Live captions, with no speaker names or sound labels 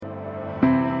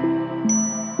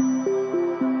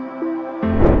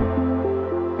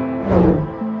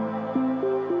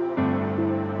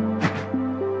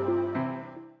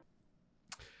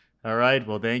right.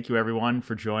 Well, thank you everyone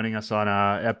for joining us on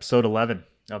episode 11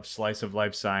 of Slice of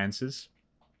Life Sciences.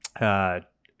 Uh,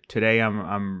 Today,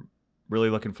 I'm really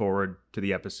looking forward to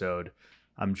the episode.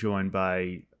 I'm joined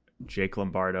by Jake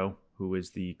Lombardo, who is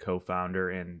the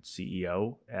co-founder and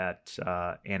CEO at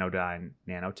Anodyne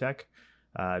Nanotech.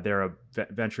 They're a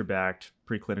venture-backed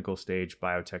preclinical-stage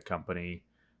biotech company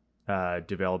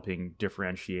developing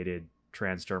differentiated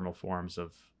transdermal forms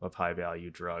of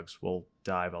high-value drugs. We'll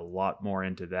dive a lot more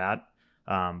into that.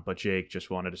 But Jake, just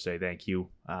wanted to say thank you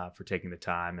for taking the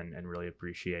time and really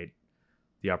appreciate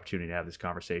the opportunity to have this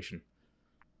conversation.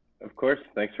 Of course.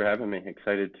 Thanks for having me.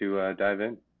 Excited to dive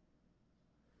in.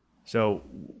 So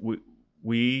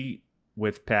we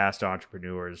with past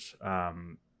entrepreneurs,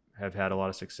 have had a lot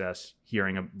of success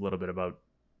hearing a little bit about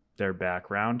their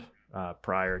background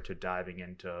prior to diving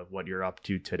into what you're up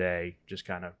to today, just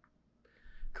kind of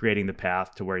creating the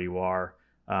path to where you are.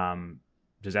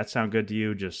 Does that sound good to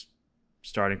you? Just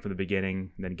starting from the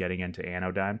beginning, and then getting into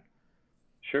Anodyne?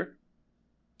 Sure.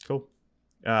 Cool.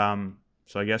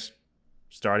 So I guess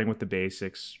starting with the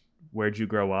basics, where'd you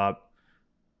grow up?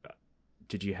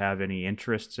 Did you have any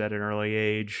interests at an early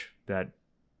age that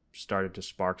started to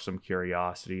spark some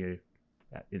curiosity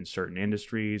in certain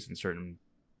industries and certain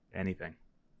anything?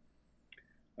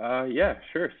 Yeah,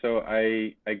 sure. So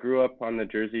I grew up on the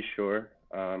Jersey Shore.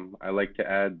 I like to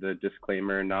add the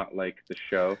disclaimer, not like the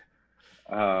show.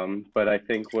 But I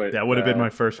think what That would have been my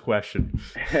first question.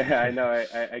 I know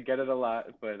I get it a lot,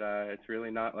 but it's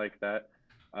really not like that.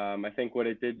 I think what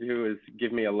it did do is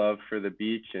give me a love for the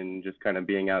beach and just kind of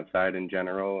being outside in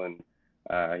general and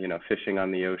fishing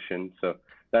on the ocean. So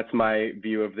that's my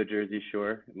view of the Jersey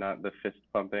Shore, not the fist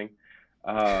pumping.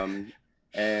 Um,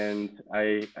 and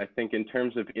I think in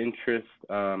terms of interest,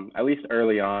 at least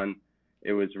early on,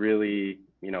 it was really,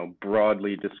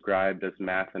 broadly described as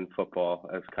math and football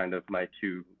as kind of my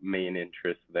two main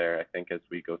interests there. I think as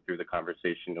we go through the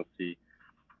conversation, you'll see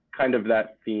kind of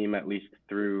that theme, at least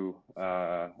through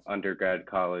undergrad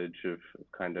college, of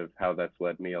kind of how that's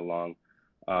led me along.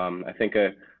 I think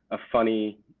a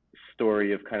funny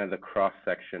story of kind of the cross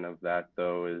section of that,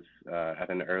 though, is at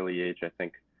an early age.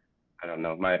 I don't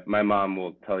know, my mom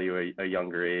will tell you a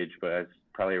younger age, but I was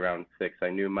probably around 6. I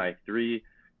knew my 3,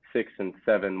 6, and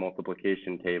 7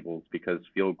 multiplication tables because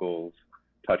field goals,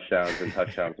 touchdowns, and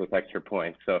touchdowns with extra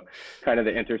points. So kind of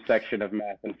the intersection of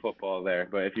math and football there.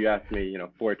 But if you ask me,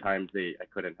 4 times 8, I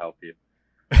couldn't help you.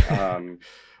 Well,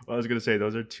 I was going to say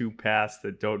those are two paths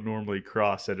that don't normally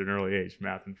cross at an early age,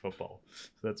 math and football. So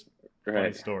that's a funny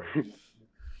Right. story.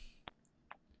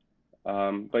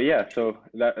 But yeah, so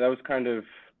that was kind of,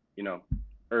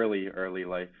 early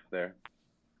life there.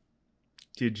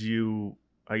 Did you,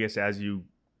 I guess, as you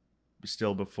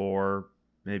still before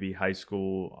maybe high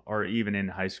school or even in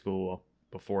high school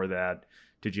before that,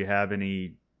 did you have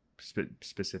any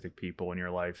specific people in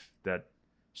your life that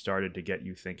started to get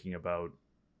you thinking about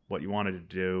what you wanted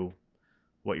to do,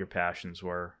 what your passions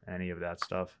were, any of that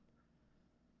stuff?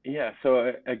 Yeah,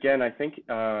 so again, I think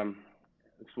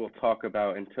this we'll talk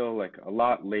about until like a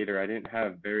lot later. I didn't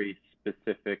have very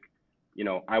specific,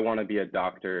 I want to be a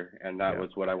doctor, and that Yeah.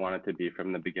 was what I wanted to be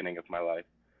from the beginning of my life.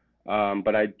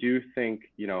 But I do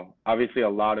think, obviously a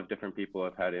lot of different people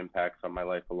have had impacts on my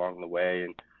life along the way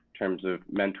in terms of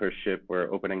mentorship or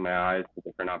opening my eyes to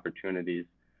different opportunities.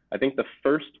 I think the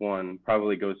first one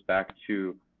probably goes back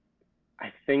to,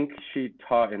 I think she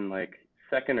taught in like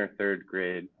second or third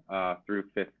grade through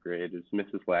fifth grade. It was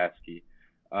Mrs. Lasky.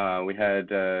 We had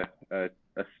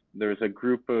there was a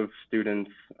group of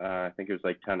students. I think it was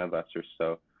like 10 of us or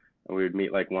so, and we would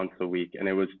meet like once a week. And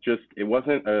it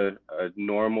wasn't a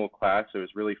normal class. It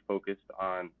was really focused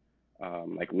on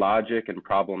like logic and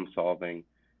problem solving.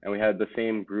 And we had the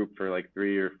same group for like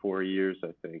 3 or 4 years,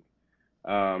 I think.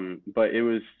 But it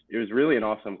was really an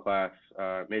awesome class.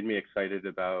 It made me excited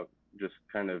about just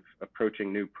kind of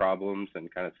approaching new problems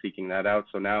and kind of seeking that out.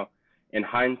 So now, in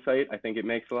hindsight, I think it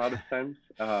makes a lot of sense.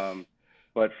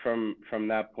 But from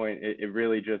that point, it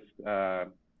really just,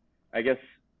 I guess,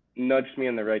 nudged me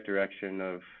in the right direction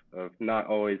of not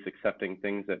always accepting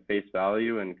things at face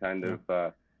value and kind Yeah.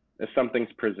 of if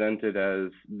something's presented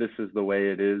as this is the way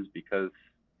it is because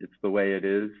it's the way it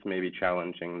is, maybe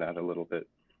challenging that a little bit.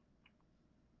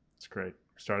 It's great.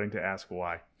 Starting to ask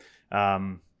why.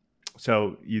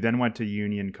 So you then went to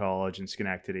Union College in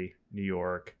Schenectady, New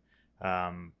York,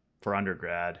 for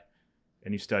undergrad,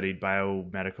 and you studied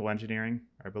biomedical engineering,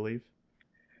 I believe.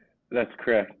 That's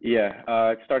correct. Yeah.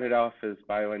 It started off as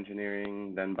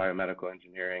bioengineering, then biomedical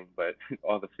engineering, but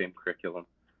all the same curriculum.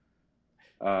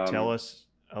 Tell Um, us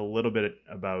a little bit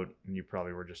about, and you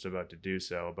probably were just about to do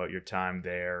so, about your time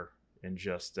there and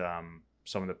just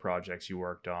some of the projects you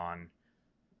worked on,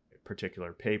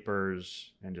 particular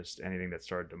papers, and just anything that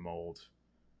started to mold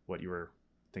what you were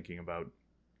thinking about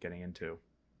getting into.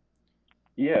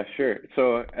 Yeah, sure.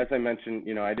 So as I mentioned,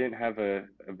 I didn't have a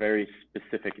very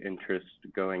specific interest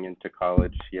going into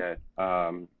college yet.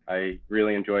 I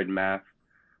really enjoyed math,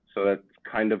 so that's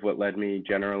kind of what led me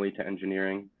generally to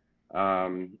engineering.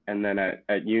 And then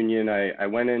at Union, I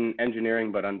went in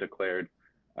engineering but undeclared.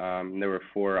 There were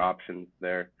four options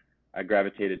there. I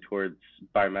gravitated towards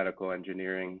biomedical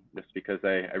engineering just because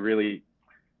I really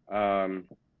um,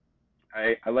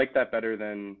 I like that better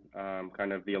than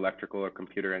kind of the electrical or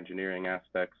computer engineering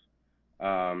aspects.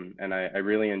 And I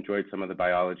really enjoyed some of the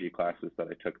biology classes that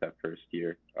I took that first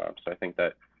year. So I think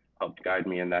that helped guide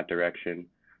me in that direction.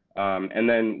 And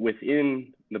then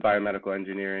within the biomedical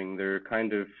engineering, there are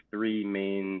kind of three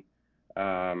main,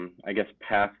 I guess,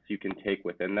 paths you can take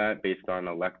within that based on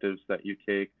electives that you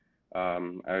take.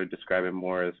 I would describe it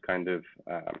more as kind of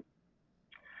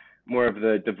more of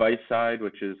the device side,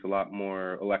 which is a lot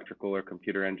more electrical or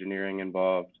computer engineering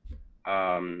involved.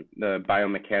 The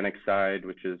biomechanics side,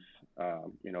 which is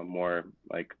more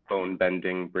like bone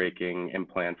bending, breaking,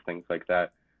 implants, things like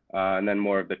that. And then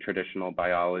more of the traditional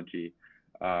biology,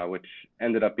 which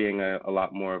ended up being a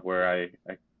lot more of where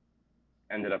I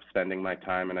ended up spending my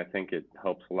time, and I think it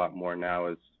helps a lot more now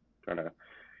as kind of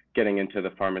getting into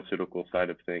the pharmaceutical side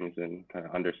of things and kind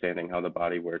of understanding how the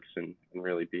body works and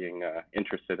really being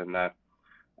interested in that.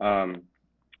 Um,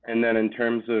 and then in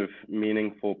terms of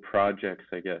meaningful projects,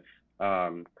 I guess,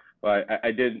 well,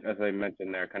 I did, as I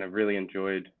mentioned there, kind of really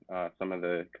enjoyed some of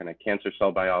the kind of cancer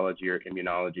cell biology or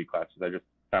immunology classes. I just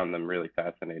found them really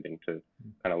fascinating to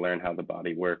kind of learn how the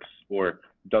body works or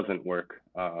doesn't work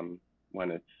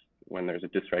when there's a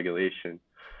dysregulation.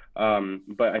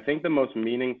 But I think the most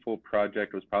meaningful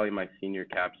project was probably my senior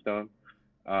capstone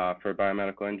for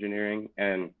biomedical engineering.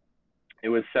 And it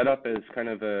was set up as kind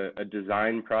of a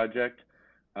design project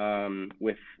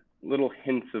with little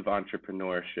hints of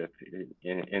entrepreneurship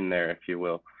in there, if you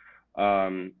will,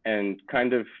 and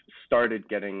kind of started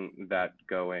getting that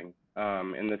going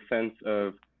in the sense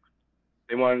of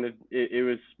it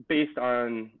was based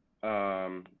on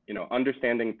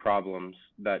understanding problems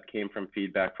that came from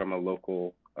feedback from a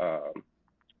local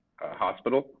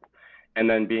hospital, and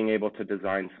then being able to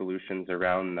design solutions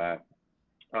around that.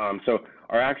 So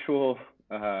our actual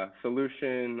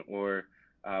solution or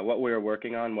what we were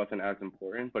working on wasn't as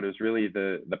important, but it was really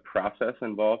the process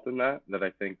involved in that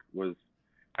I think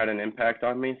had an impact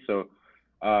on me. So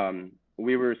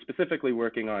we were specifically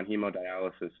working on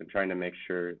hemodialysis and trying to make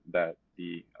sure that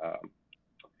the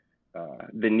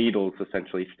needles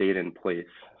essentially stayed in place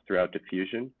throughout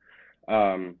diffusion.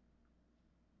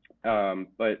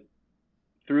 But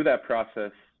through that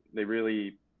process, they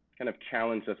really kind of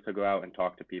challenged us to go out and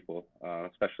talk to people,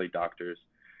 especially doctors.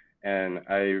 And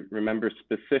I remember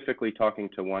specifically talking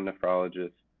to one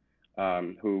nephrologist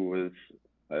who was,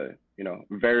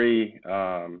 very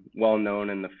well known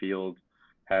in the field,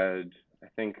 had, I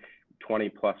think, 20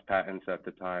 plus patents at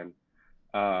the time.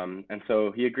 And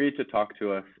so he agreed to talk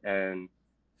to us, and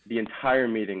the entire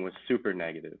meeting was super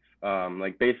negative.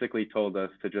 Like basically told us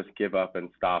to just give up and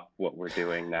stop what we're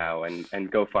doing now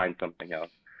and go find something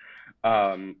else.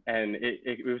 And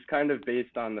it was kind of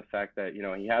based on the fact that,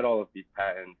 he had all of these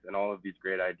patents and all of these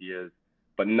great ideas,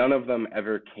 but none of them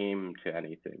ever came to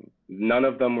anything. None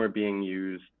of them were being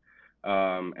used.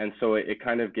 And so it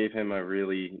kind of gave him a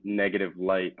really negative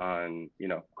light on,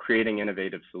 creating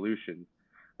innovative solutions,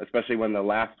 especially when the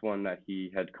last one that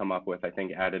he had come up with, I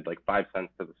think, added like 5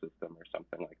 cents to the system or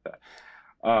something like that.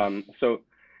 So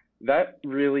that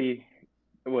really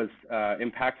was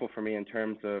impactful for me in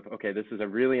terms of, okay, this is a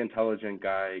really intelligent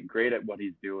guy, great at what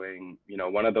he's doing,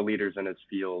 one of the leaders in his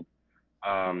field,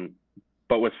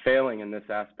 but was failing in this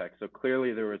aspect. So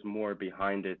clearly there was more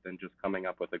behind it than just coming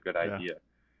up with a good idea.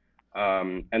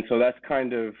 And so that's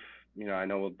kind of, I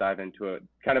know we'll dive into it,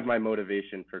 kind of my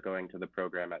motivation for going to the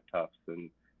program at Tufts and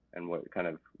what kind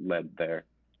of led there.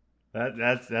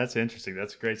 That's interesting.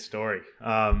 That's a great story.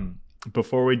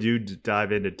 Before we do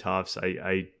dive into Tufts,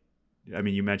 I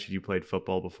mean, you mentioned you played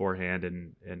football beforehand,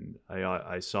 and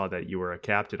I saw that you were a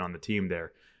captain on the team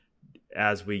there.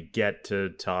 As we get to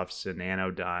Tufts and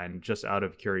Anodyne, just out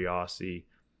of curiosity,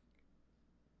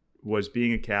 was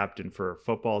being a captain for a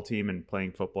football team and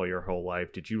playing football your whole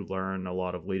life, did you learn a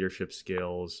lot of leadership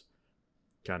skills,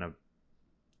 kind of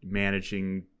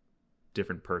managing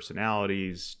different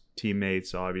personalities,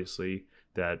 teammates, obviously,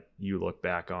 that you look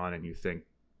back on and you think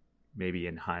maybe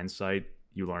in hindsight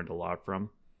you learned a lot from?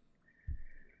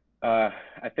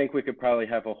 I think we could probably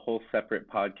have a whole separate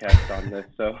podcast on this,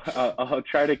 so I'll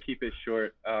try to keep it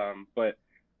short. But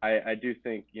I do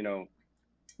think,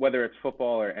 whether it's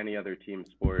football or any other team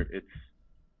sport, it's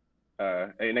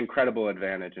an incredible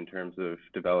advantage in terms of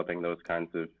developing those kinds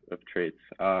of traits.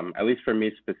 At least for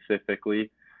me specifically,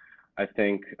 I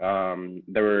think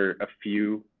there were a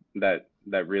few that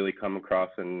really come across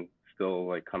and still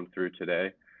like come through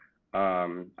today.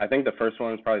 I think the first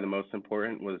one is probably the most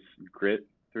important was grit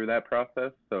through that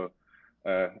process. So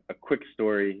a quick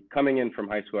story coming in from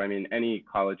high school. I mean, any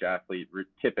college athlete,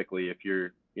 typically, if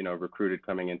you're recruited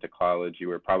coming into college, you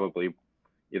were probably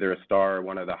either a star or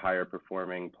one of the higher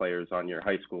performing players on your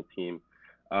high school team.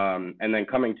 And then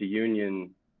coming to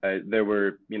Union, there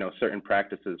were certain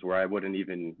practices where I wouldn't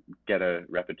even get a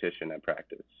repetition at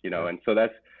practice, and so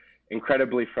that's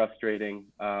incredibly frustrating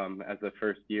as the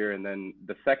first year. And then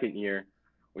the second year,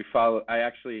 we follow. I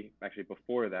actually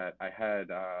before that, I had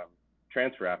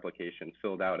transfer applications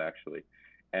filled out actually,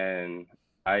 and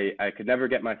I could never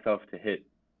get myself to hit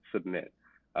submit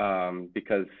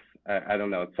because I don't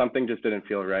know, something just didn't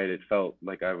feel right. It felt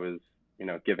like I was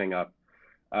giving up.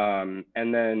 And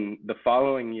then the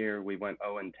following year we went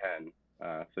 0-10,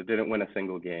 so didn't win a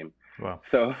single game. Wow.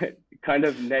 So kind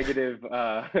of negative,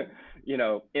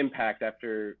 impact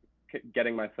after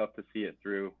getting myself to see it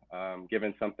through,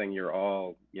 given something you're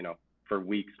all, for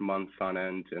weeks, months on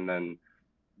end, and then,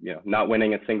 not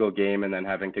winning a single game and then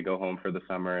having to go home for the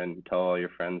summer and tell all your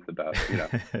friends about,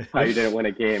 how you didn't win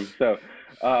a game. So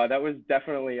that was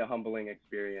definitely a humbling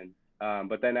experience.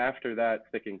 But then after that,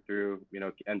 sticking through,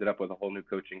 ended up with a whole new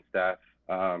coaching staff.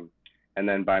 And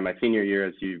then by my senior year,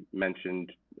 as you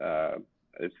mentioned,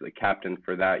 as the captain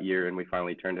for that year, and we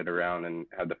finally turned it around and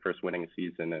had the first winning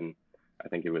season. And I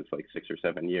think it was like 6 or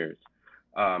 7 years.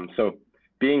 So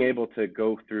being able to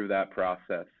go through that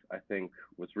process, I think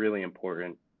was really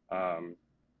important.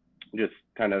 Just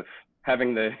kind of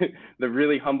having the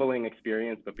really humbling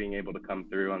experience, but being able to come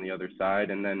through on the other side.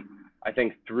 And then I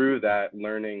think through that,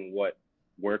 learning what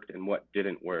worked and what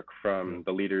didn't work from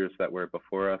the leaders that were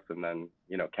before us, and then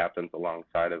captains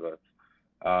alongside of us.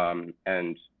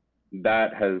 And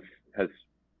that has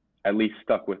at least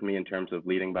stuck with me in terms of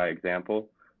leading by example.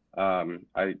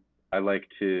 I like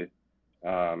to,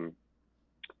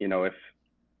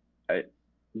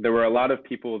 there were a lot of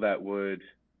people that would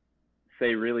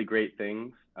say really great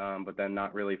things, but then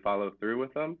not really follow through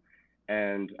with them.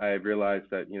 And I realized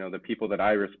that, the people that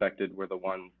I respected were the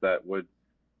ones that would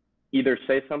either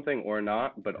say something or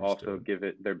not, but also give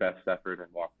it their best effort and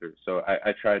walk through. So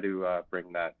I try to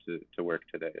bring that to work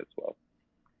today as well.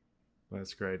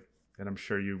 That's great. And I'm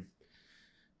sure you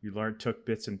took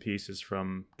bits and pieces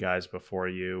from guys before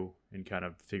you and kind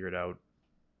of figured out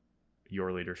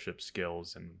your leadership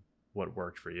skills and what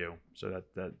worked for you. So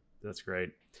that's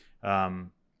great.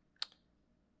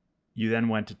 You then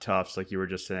went to Tufts, like you were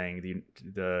just saying,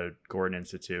 the Gordon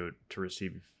Institute, to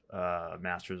receive a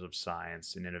Master's of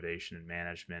Science in Innovation and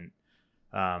Management.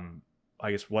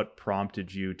 I guess what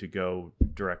prompted you to go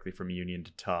directly from Union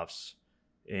to Tufts,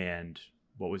 and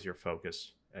what was your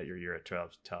focus at your year at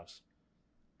Tufts?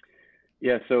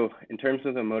 Yeah, so in terms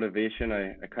of the motivation,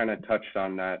 I kind of touched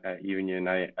on that at Union.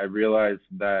 I realized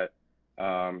that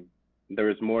there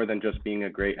was more than just being a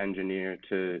great engineer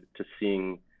to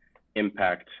seeing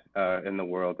impact in the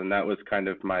world, and that was kind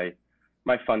of my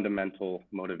fundamental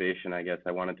motivation, I guess.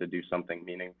 I wanted to do something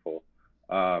meaningful,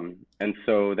 and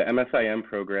so the MSIM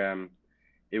program,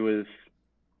 it was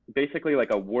basically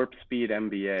like a warp speed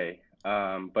MBA,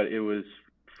 but it was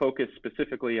focused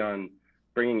specifically on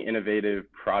bringing innovative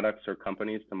products or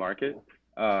companies to market.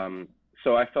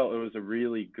 So I felt it was a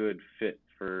really good fit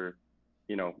for,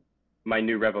 my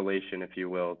new revelation, if you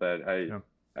will, that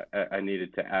I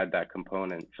needed to add that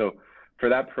component. So for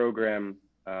that program,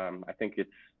 I think it's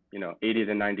 80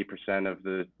 to 90% of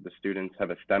the students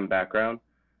have a STEM background,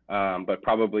 but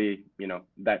probably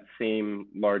that same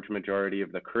large majority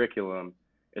of the curriculum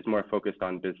is more focused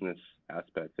on business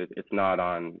aspects. It's not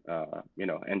on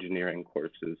engineering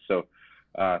courses. So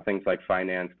things like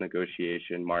finance,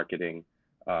 negotiation, marketing,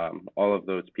 all of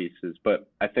those pieces. But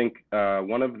I think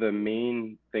one of the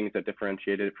main things that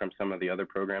differentiated it from some of the other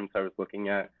programs I was looking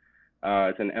at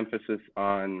is an emphasis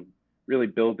on really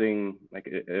building like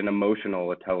an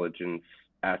emotional intelligence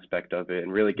aspect of it,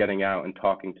 and really getting out and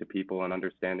talking to people and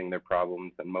understanding their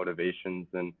problems and motivations,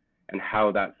 and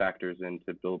how that factors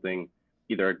into building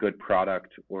either a good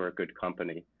product or a good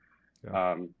company.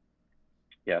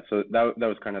 So that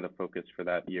was kind of the focus for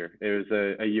that year. It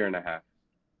was a year and a half.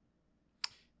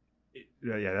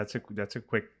 Yeah, that's a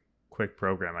quick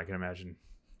program. I can imagine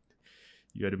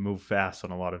you had to move fast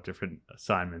on a lot of different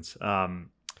assignments.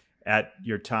 At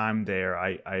your time there,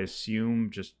 I assume,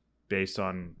 just based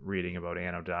on reading about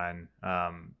Anodyne,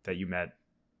 that you met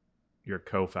your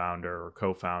co-founder or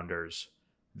co-founders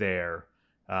there.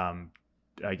 Um,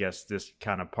 I guess this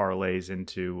kind of parlays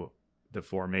into the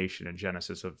formation and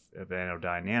genesis of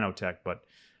Anodyne Nanotech, but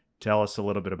tell us a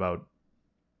little bit about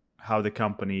how the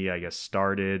company, I guess,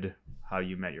 started, how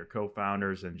you met your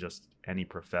co-founders, and just any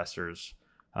professors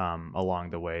along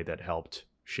the way that helped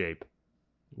shape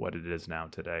what it is now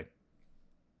today.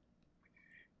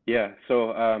 Yeah,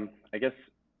 so I guess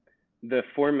the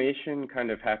formation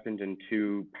kind of happened in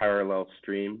two parallel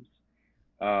streams.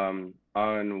 On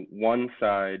one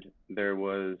side, there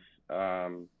was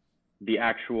the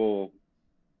actual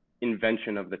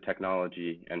invention of the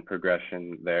technology and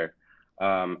progression there.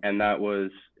 And that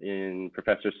was in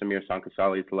Professor Samir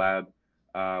Sankasali's lab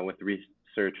with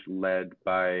research led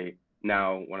by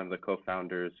now one of the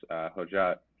co-founders,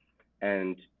 Hojat.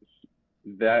 And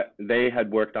that they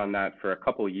had worked on that for a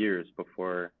couple years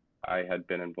before I had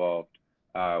been involved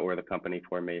or the company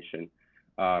formation.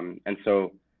 And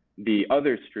so the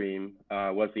other stream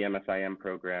was the MSIM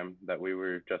program that we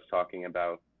were just talking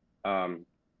about.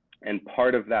 And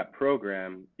part of that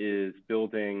program is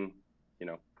building,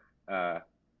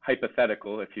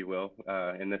 hypothetical, if you will,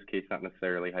 in this case, not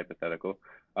necessarily hypothetical,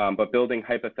 but building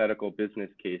hypothetical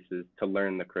business cases to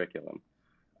learn the curriculum.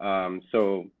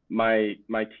 So my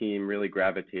team really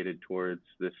gravitated towards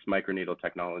this microneedle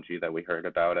technology that we heard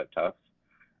about at Tufts.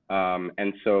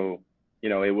 And so,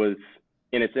 it was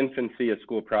in its infancy a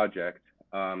school project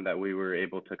that we were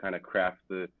able to kind of craft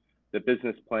the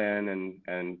business plan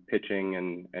and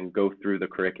pitching and go through the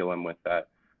curriculum with that,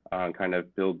 kind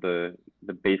of build the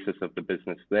basis of the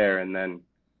business there. And then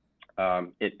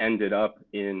it ended up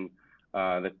in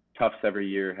the Tufts every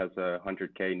year has a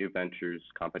 100K new ventures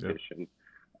competition. Yep.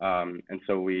 And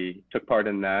so we took part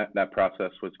in that. That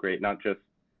process was great, not just,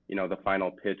 the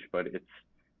final pitch, but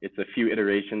it's a few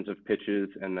iterations of pitches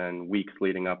and then weeks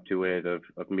leading up to it of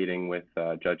meeting with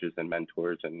judges and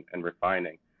mentors and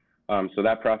refining. So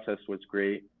that process was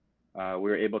great. We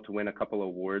were able to win a couple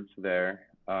awards there,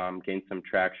 gain some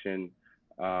traction,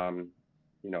 some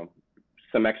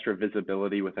extra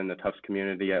visibility within the Tufts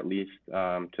community, at least,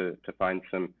 to find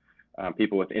some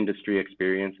people with industry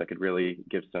experience that could really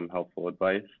give some helpful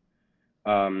advice.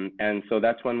 And so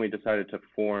that's when we decided to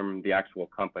form the actual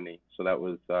company. So that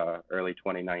was early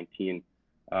 2019.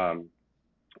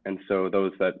 And so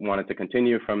those that wanted to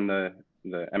continue from the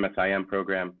MSIM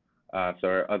program, so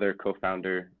our other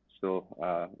co-founder still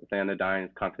with Anodyne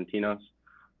is Konstantinos.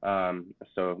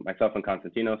 So myself and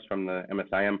Konstantinos from the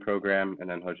MSIM program, and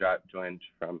then Hojat joined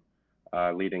from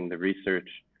leading the research.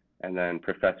 And then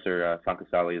Professor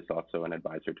Sankasali is also an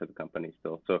advisor to the company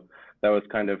still. So that was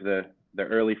kind of the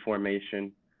early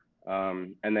formation.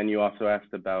 And then you also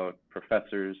asked about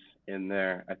professors in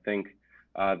there. I think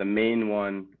the main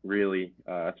one really,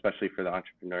 especially for the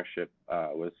entrepreneurship,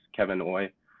 was Kevin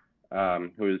Oy,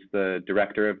 who is the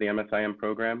director of the MSIM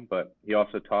program, but he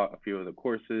also taught a few of the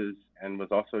courses and was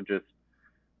also just,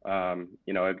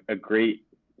 a great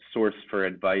source for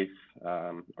advice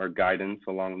or guidance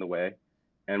along the way.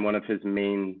 And one of his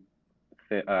main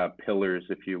pillars,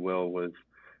 if you will, was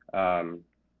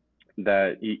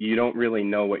that you don't really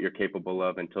know what you're capable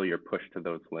of until you're pushed to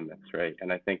those limits, right?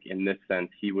 And I think in this sense,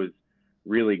 he was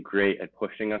really great at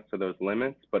pushing us to those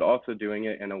limits, but also doing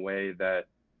it in a way that,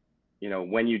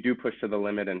 when you do push to the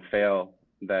limit and fail,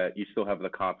 that you still have the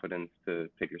confidence to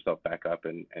pick yourself back up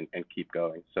and keep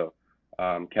going. So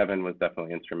Kevin was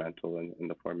definitely instrumental in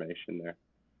the formation there.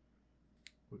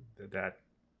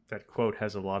 That quote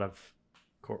has a lot of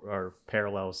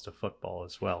parallels to football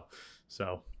as well.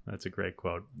 So that's a great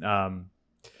quote.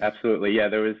 Absolutely. Yeah,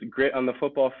 there was grit on the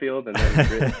football field and then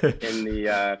grit in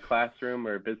the classroom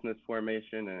or business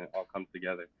formation, and it all comes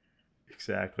together.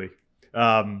 Exactly.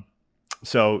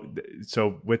 So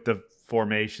with the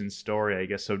formation story, I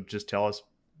guess, so just tell us,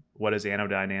 what does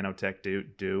Anodyne Nanotech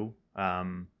do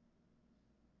and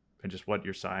just what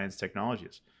your science technology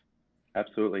is.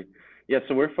 Absolutely. Yeah,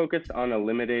 so we're focused on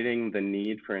eliminating the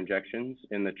need for injections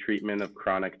in the treatment of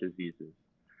chronic diseases.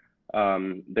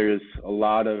 There's a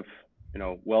lot of,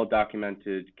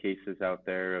 well-documented cases out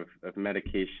there of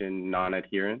medication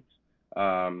non-adherence.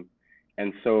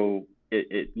 And so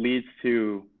it leads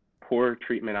to poor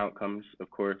treatment outcomes, of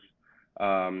course.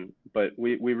 But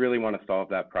we really want to solve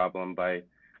that problem by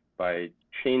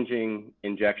changing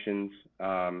injections,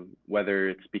 whether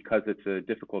it's because it's a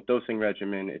difficult dosing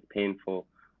regimen, it's painful,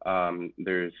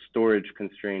 there's storage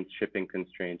constraints, shipping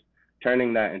constraints,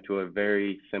 turning that into a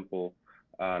very simple,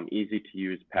 easy to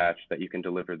use patch that you can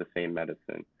deliver the same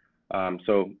medicine.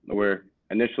 So we're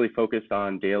initially focused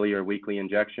on daily or weekly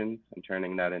injections and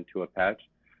turning that into a patch.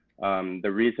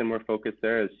 The reason we're focused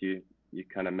there is you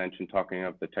kind of mentioned talking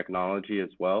of the technology as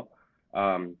well,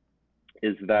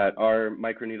 is that our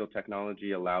microneedle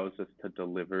technology allows us to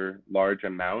deliver large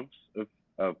amounts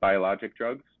of biologic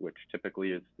drugs, which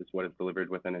typically is what is delivered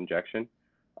with an injection,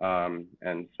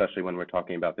 and especially when we're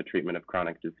talking about the treatment of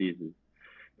chronic diseases.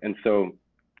 And so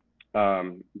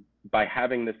by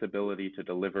having this ability to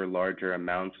deliver larger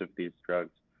amounts of these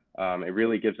drugs, it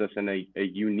really gives us a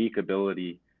unique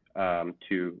ability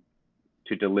to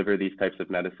deliver these types of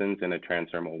medicines in a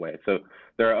transdermal way. So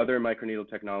there are other microneedle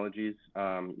technologies.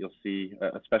 You'll see,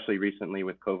 especially recently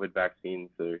with COVID vaccines,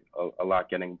 there's a lot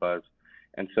getting buzz.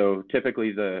 And so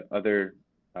typically the other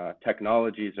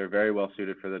technologies are very well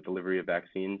suited for the delivery of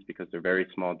vaccines because they're very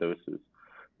small doses.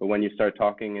 But when you start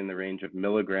talking in the range of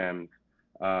milligrams,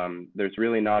 there's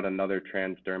really not another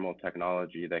transdermal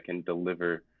technology that can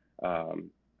deliver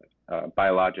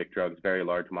biologic drugs, very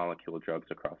large molecule drugs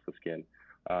across the skin.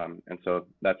 And so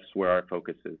that's where our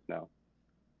focus is now.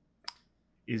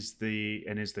 Is the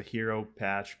Hero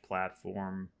Patch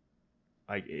platform,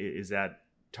 is that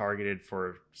targeted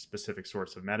for specific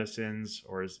sorts of medicines,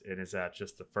 or is that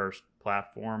just the first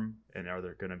platform, and are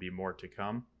there going to be more to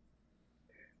come?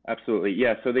 Absolutely,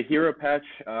 yeah. So the Hero Patch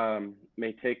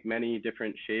may take many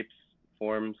different shapes,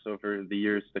 forms over the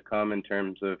years to come in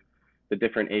terms of the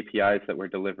different APIs that we're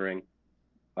delivering.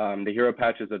 The Hero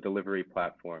Patch is a delivery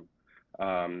platform.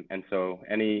 And so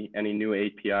any new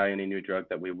API, any new drug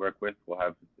that we work with will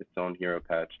have its own Hero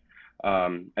Patch.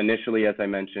 Initially, as I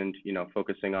mentioned,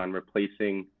 focusing on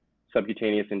replacing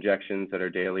subcutaneous injections that are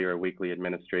daily or weekly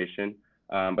administration.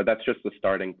 But that's just the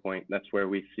starting point. That's where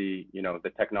we see,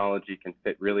 the technology can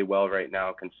fit really well right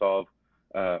now, can solve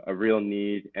a real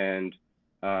need, and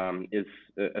is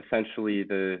essentially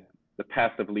the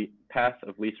path of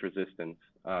least resistance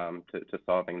to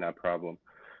solving that problem.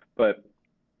 But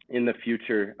in the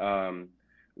future,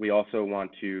 we also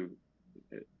want to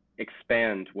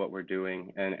expand what we're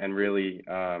doing and really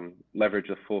leverage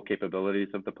the full capabilities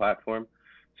of the platform.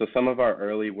 So some of our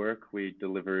early work, we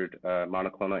delivered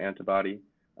monoclonal antibody.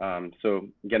 So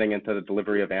getting into the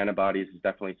delivery of antibodies is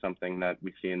definitely something that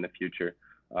we see in the future,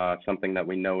 something that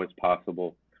we know is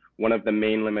possible. One of the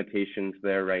main limitations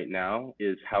there right now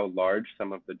is how large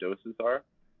some of the doses are.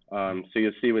 So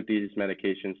you'll see with these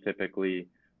medications, typically,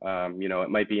 it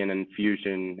might be an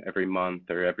infusion every month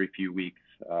or every few weeks,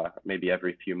 maybe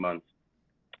every few months.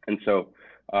 And so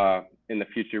in the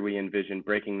future, we envision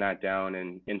breaking that down,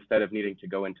 and instead of needing to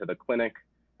go into the clinic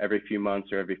every few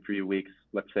months or every few weeks,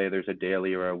 let's say there's a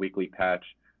daily or a weekly patch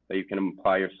that you can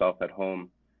apply yourself at home.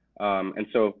 And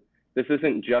so this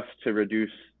isn't just to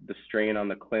reduce the strain on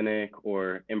the clinic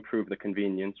or improve the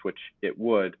convenience, which it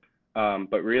would,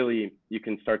 but really you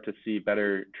can start to see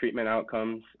better treatment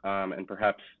outcomes and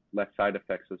perhaps less side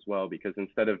effects as well, because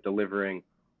instead of delivering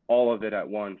all of it at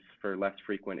once for less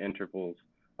frequent intervals,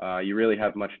 you really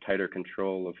have much tighter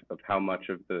control of how much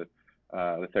of the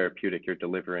therapeutic you're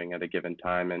delivering at a given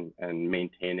time and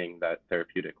maintaining that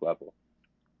therapeutic level.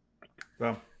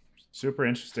 Well, super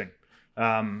interesting.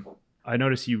 I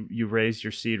noticed you raised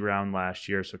your seed round last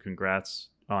year, so congrats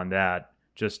on that.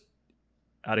 Just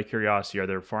out of curiosity, are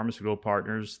there pharmaceutical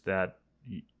partners that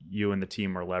you and the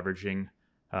team are leveraging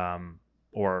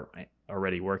or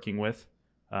already working with?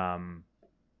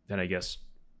 Then I guess,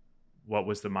 what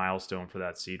was the milestone for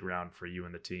that seed round for you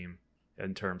and the team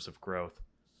in terms of growth?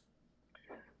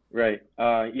 Right.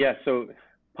 Yeah. So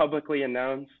publicly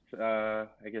announced, I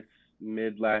guess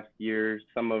mid last year.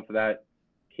 Some of that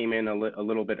came in a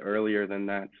little bit earlier than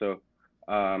that. So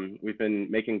we've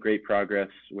been making great progress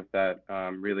with that.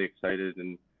 Really excited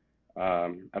and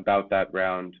about that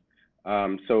round.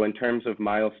 So in terms of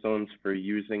milestones for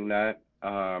using that,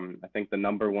 I think the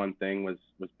number one thing was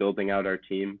building out our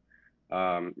team.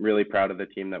 Really proud of the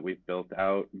team that we've built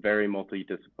out. Very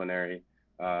multidisciplinary,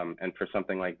 and for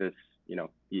something like this,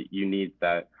 you need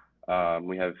that.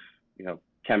 We have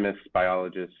chemists,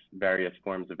 biologists, various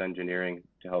forms of engineering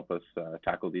to help us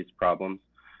tackle these problems.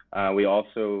 We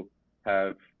also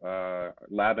have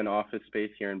lab and office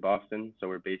space here in Boston, so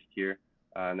we're based here.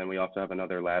 And then we also have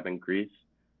another lab in Greece.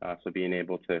 So being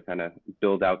able to kind of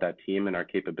build out that team and our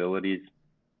capabilities.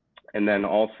 And then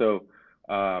also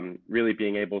really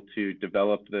being able to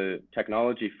develop the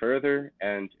technology further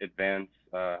and advance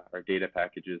our data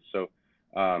packages. So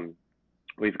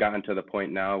we've gotten to the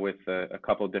point now with a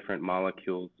couple different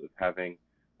molecules of having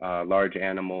large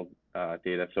animal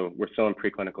data. So we're still in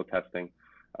preclinical testing,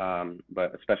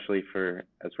 but especially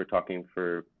as we're talking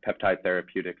for peptide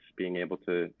therapeutics, being able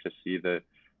to see the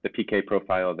PK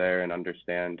profile there and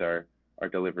understand our our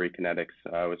delivery kinetics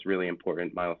was a really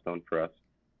important milestone for us.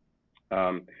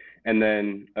 And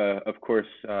then, of course,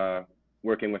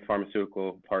 working with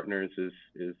pharmaceutical partners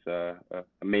is a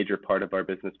major part of our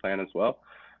business plan as well.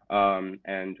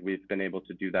 And we've been able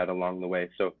to do that along the way.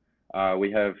 So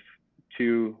we have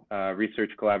 2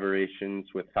 research collaborations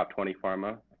with top 20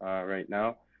 pharma right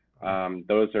now.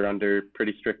 Those are under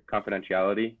pretty strict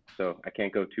confidentiality, so I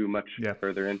can't go too much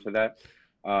further into that.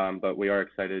 But we are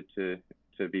excited to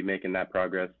be making that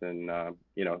progress, and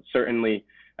certainly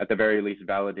at the very least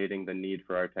validating the need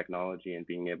for our technology and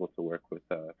being able to work with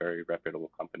very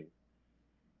reputable companies.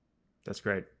 That's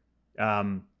great.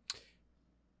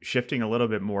 Shifting a little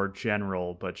bit more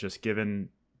general, but just given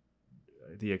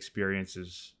the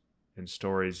experiences and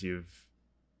stories you've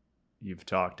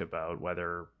talked about,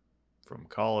 whether from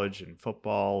college and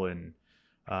football and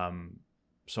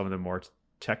some of the more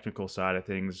technical side of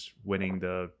things, winning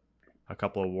a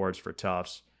couple awards for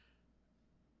Tufts,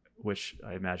 which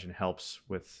I imagine helps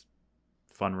with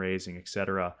fundraising,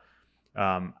 etc.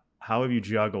 How have you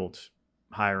juggled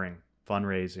hiring,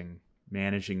 fundraising,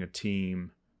 managing a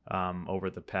team over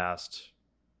the past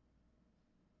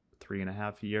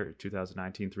 3.5 years,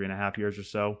 2019, 3.5 years or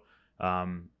so?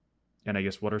 And I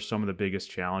guess, what are some of the biggest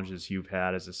challenges you've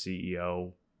had as a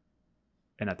CEO?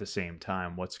 And at the same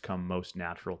time, what's come most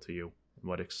natural to you? And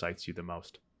what excites you the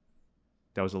most?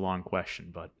 That was a long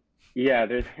question, but yeah,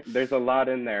 there's a lot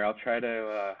in there. I'll try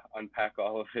to unpack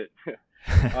all of it.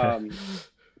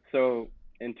 So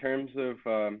in terms of,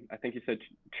 I think you said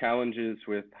challenges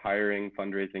with hiring,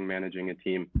 fundraising, managing a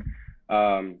team.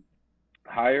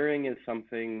 Hiring is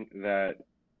something that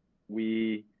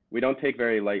we don't take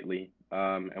very lightly,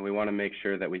 and we want to make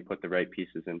sure that we put the right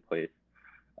pieces in place.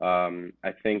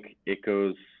 I think it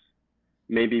goes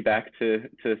maybe back to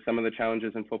some of the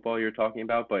challenges in football you're talking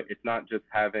about, but it's not just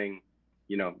having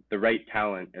the right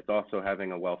talent, it's also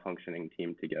having a well-functioning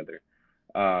team together.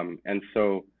 And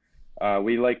so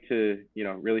we like to,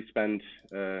 really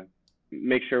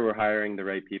make sure we're hiring the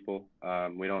right people.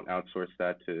 We don't outsource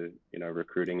that to,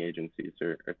 recruiting agencies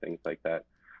or things like that.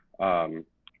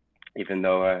 Even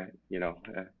though,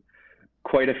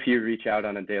 quite a few reach out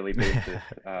on a daily basis.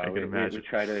 We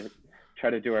try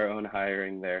to do our own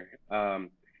hiring there.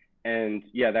 And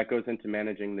yeah, that goes into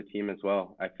managing the team as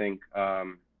well. I think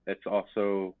it's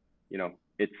also,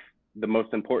 it's the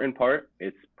most important part.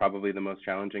 It's probably the most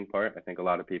challenging part. I think a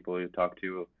lot of people you talk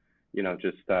to,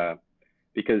 just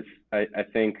because I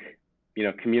think,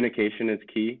 communication is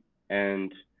key,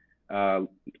 and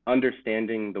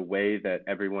understanding the way that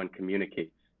everyone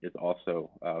communicates is also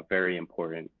very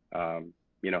important.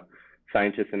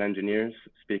 Scientists and engineers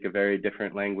speak a very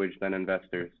different language than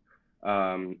investors.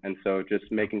 And so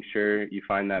just making sure you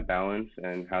find that balance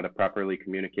and how to properly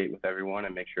communicate with everyone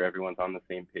and make sure everyone's on the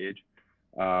same page.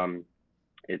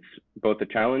 It's both a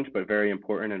challenge, but very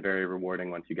important and very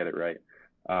rewarding once you get it right.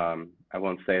 I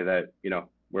won't say that,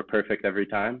 we're perfect every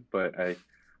time, but I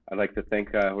like to think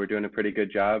we're doing a pretty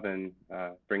good job and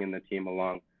bringing the team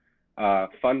along.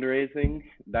 Fundraising,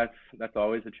 that's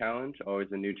always a challenge, always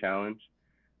a new challenge.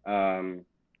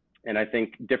 And I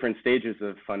think different stages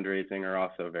of fundraising are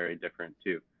also very different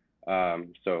too.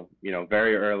 So,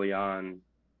 very early on,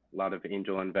 a lot of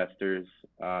angel investors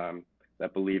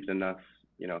that believed in us,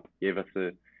 gave us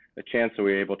a chance, so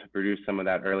we were able to produce some of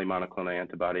that early monoclonal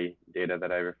antibody data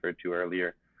that I referred to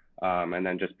earlier. And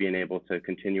then just being able to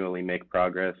continually make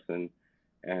progress and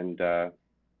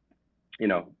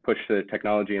push the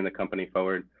technology and the company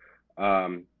forward.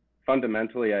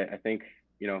 Fundamentally, I think,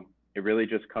 it really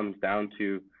just comes down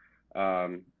to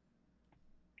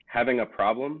having a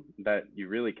problem that you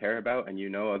really care about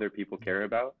and other people care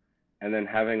about, and then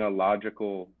having a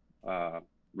logical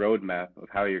roadmap of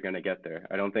how you're going to get there.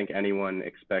 I don't think anyone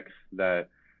expects that,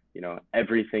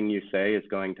 everything you say is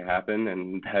going to happen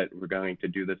and that we're going to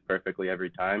do this perfectly every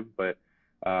time, but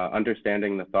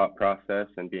understanding the thought process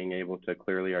and being able to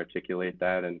clearly articulate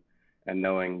that and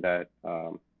knowing that,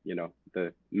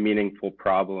 the meaningful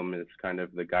problem is kind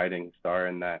of the guiding star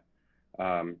in that.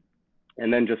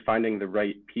 And then just finding the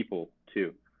right people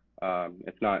too.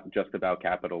 It's not just about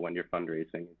capital when you're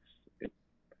fundraising.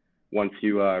 Once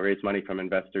you raise money from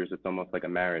investors, it's almost like a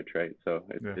marriage, right? So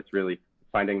it's really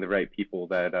finding the right people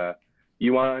that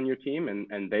you want on your team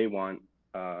and they want,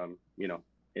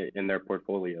 in their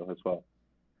portfolio as well.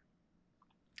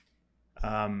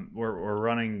 We're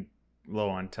running low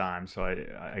on time, so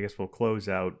I guess we'll close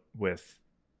out with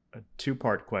a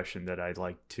 2-part question that I'd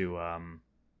like to.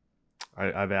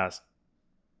 I've asked,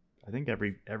 I think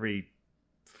every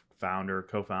founder,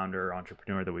 co-founder,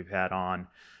 entrepreneur that we've had on.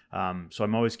 So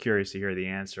I'm always curious to hear the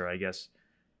answer. I guess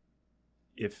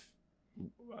if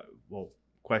well,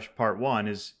 question part one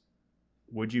is,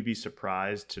 would you be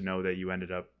surprised to know that you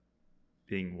ended up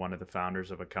being one of the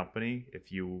founders of a company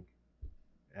if you,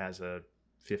 as a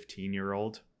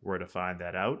 15-year-old, were to find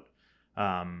that out?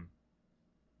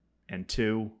 And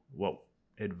two, what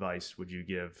advice would you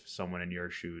give someone in your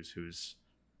shoes who's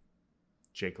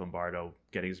Jake Lombardo,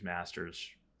 getting his master's,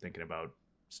 thinking about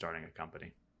starting a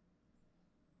company?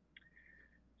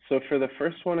 So for the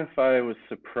first one, if I was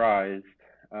surprised,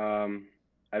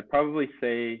 I'd probably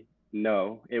say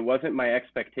no. It wasn't my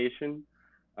expectation,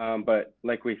 but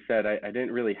like we said, I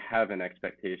didn't really have an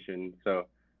expectation. So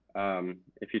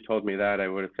if you told me that, I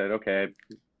would have said, okay,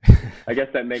 I guess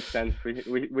that makes sense.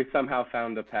 We somehow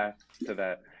found a path to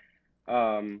that.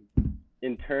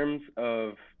 In terms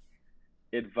of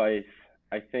advice,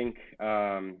 I think,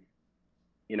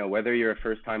 whether you're a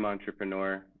first-time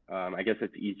entrepreneur, I guess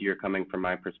it's easier coming from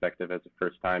my perspective as a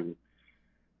first-time,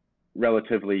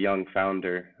 relatively young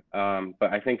founder.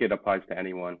 But I think it applies to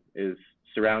anyone, is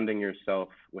surrounding yourself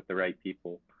with the right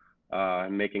people,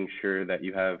 and making sure that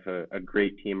you have a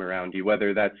great team around you,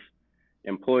 whether that's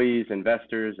employees,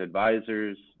 investors,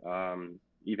 advisors,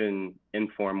 even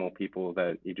informal people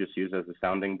that you just use as a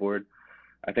sounding board.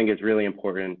 I think it's really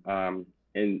important.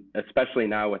 And especially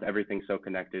now with everything so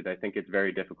connected, I think it's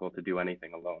very difficult to do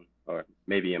anything alone, or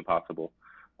maybe impossible.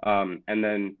 And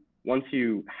then once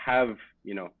you have,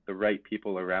 the right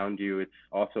people around you, it's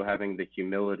also having the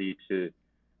humility to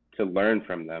learn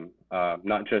from them,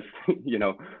 not just,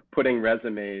 putting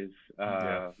resumes,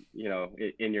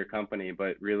 in your company,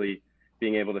 but really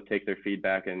being able to take their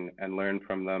feedback and learn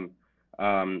from them.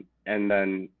 And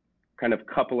then kind of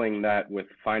coupling that with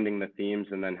finding the themes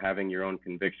and then having your own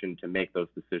conviction to make those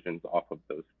decisions off of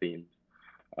those themes.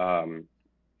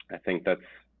 I think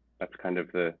that's kind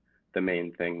of the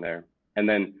main thing there. And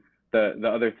then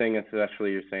the other thing,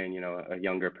 especially you're saying, a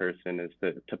younger person, is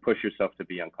to push yourself to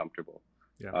be uncomfortable.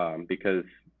 Yeah. Because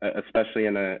especially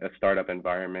in a startup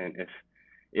environment,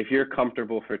 if you're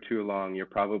comfortable for too long, you're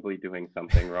probably doing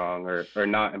something wrong, or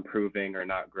not improving or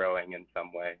not growing in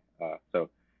some way. So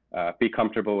be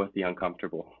comfortable with the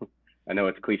uncomfortable. I know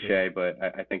it's cliche, but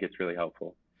I think it's really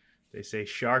helpful. They say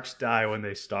sharks die when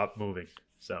they stop moving.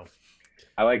 So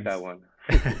I like that one.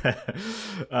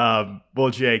 Well,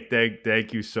 Jake,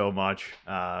 thank you so much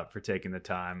for taking the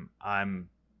time. I'm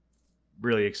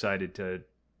really excited to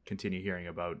continue hearing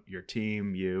about your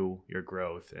team, your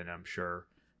growth, and I'm sure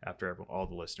after all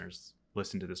the listeners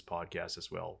listen to this podcast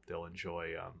as well, they'll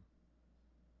enjoy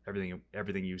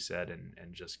everything you said,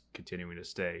 and just continuing to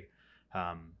stay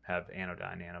have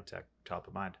Anodyne Nanotech top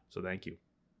of mind. So thank you.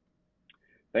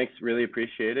 Thanks, really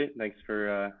appreciate it. Thanks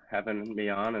for having me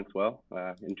on as well.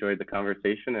 Enjoyed the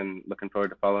conversation and looking forward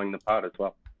to following the pod as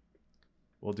well.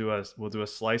 We'll do a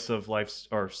slice of life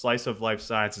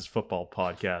sciences football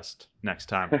podcast next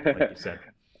time, like you said.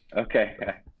 Okay,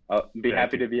 I'll be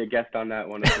happy to be a guest on that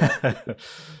one as well.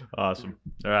 Awesome.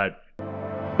 All right.